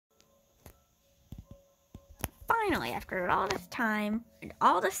finally, after all this time and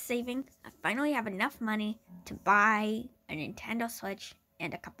all this saving, I finally have enough money to buy a Nintendo Switch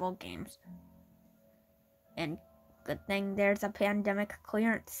and a couple of games. And good thing there's a pandemic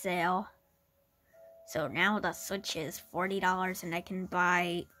clearance sale. So now the Switch is $40 and I can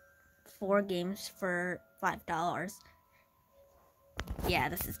buy 4 games for $5. Yeah,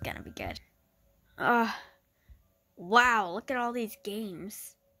 this is gonna be good. Wow, look at all these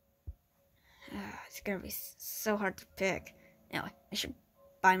games. It's gonna be so hard to pick. Anyway, I should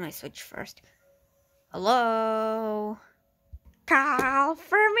buy my Switch first. Hello? Call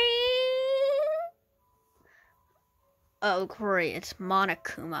for me? Oh, great, it's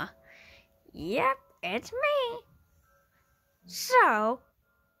Monokuma. Yep, it's me. So,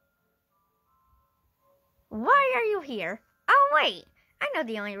 why are you here? Oh, wait, I know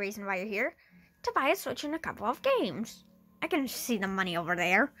the only reason why you're here. To buy a Switch and a couple of games. I can see the money over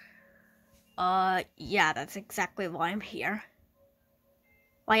there. Yeah, that's exactly why I'm here.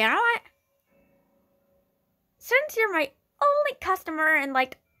 Well, you know what? Since you're my only customer in,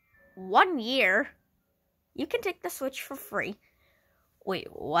 like, 1 year, you can take the Switch for free. Wait,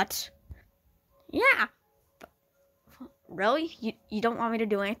 what? Yeah. Really? You don't want me to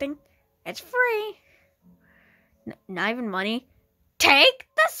do anything? It's free. Not even money. Take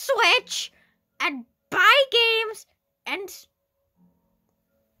the Switch and buy games and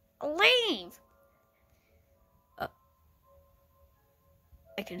leave.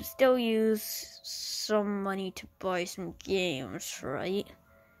 I can still use some money to buy some games, right?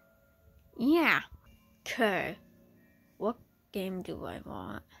 Yeah. Okay. What game do I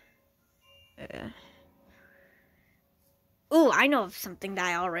want? Ooh, I know of something that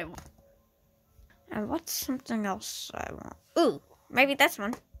I already want. And what's something else I want? Ooh, maybe this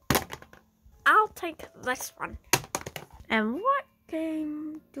one. I'll take this one. And what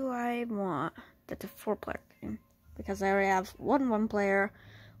game do I want? That's a 4-player game. Because I already have one 1-player,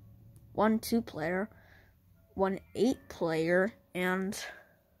 one 2-player, one 8-player, and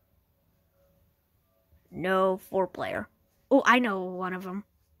no 4-player. Oh, I know one of them.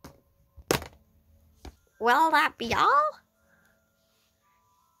 Will that be all?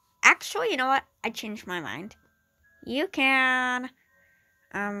 Actually, you know what? I changed my mind. You can,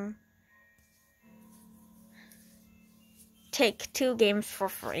 take 2 games for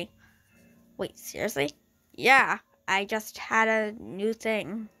free. Wait, seriously? Yeah, I just had a new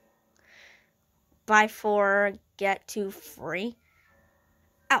thing. Buy 4, get 2 free.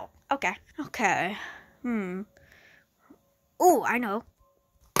 Oh, okay. Okay. Ooh, I know.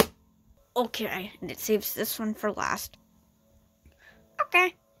 Okay, and it saves this one for last.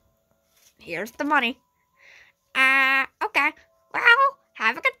 Okay. Here's the money. Okay. Well,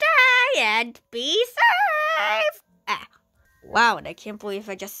 have a good day and be safe. Wow, and I can't believe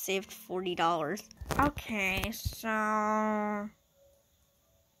I just saved $40. Okay, so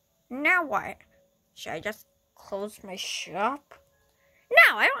now what? Should I just close my shop?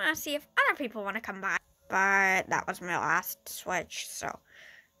 No, I want to see if other people want to come by. But that was my last Switch, so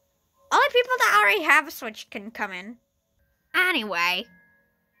only people that already have a Switch can come in. Anyway,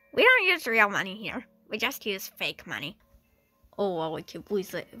 we don't use real money here. We just use fake money. Oh, well, I can't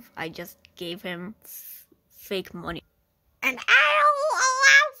believe that I just gave him fake money. And I'll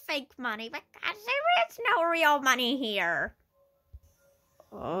allow fake money because there is no real money here.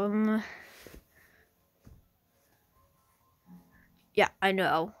 Yeah, I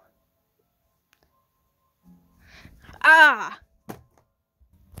know.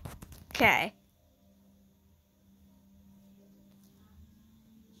 Okay.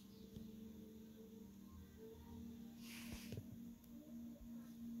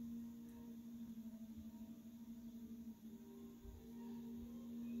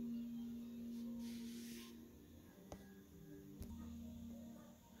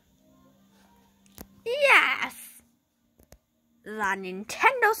 Yes! The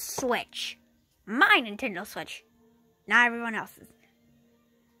Nintendo Switch. My Nintendo Switch. Not everyone else's.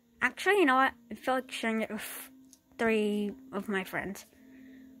 Actually, you know what? I feel like sharing it with 3 of my friends.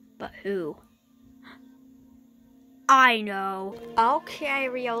 But who? I know. Okay,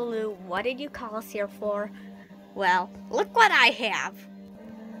 Riolu, what did you call us here for? Well, look what I have.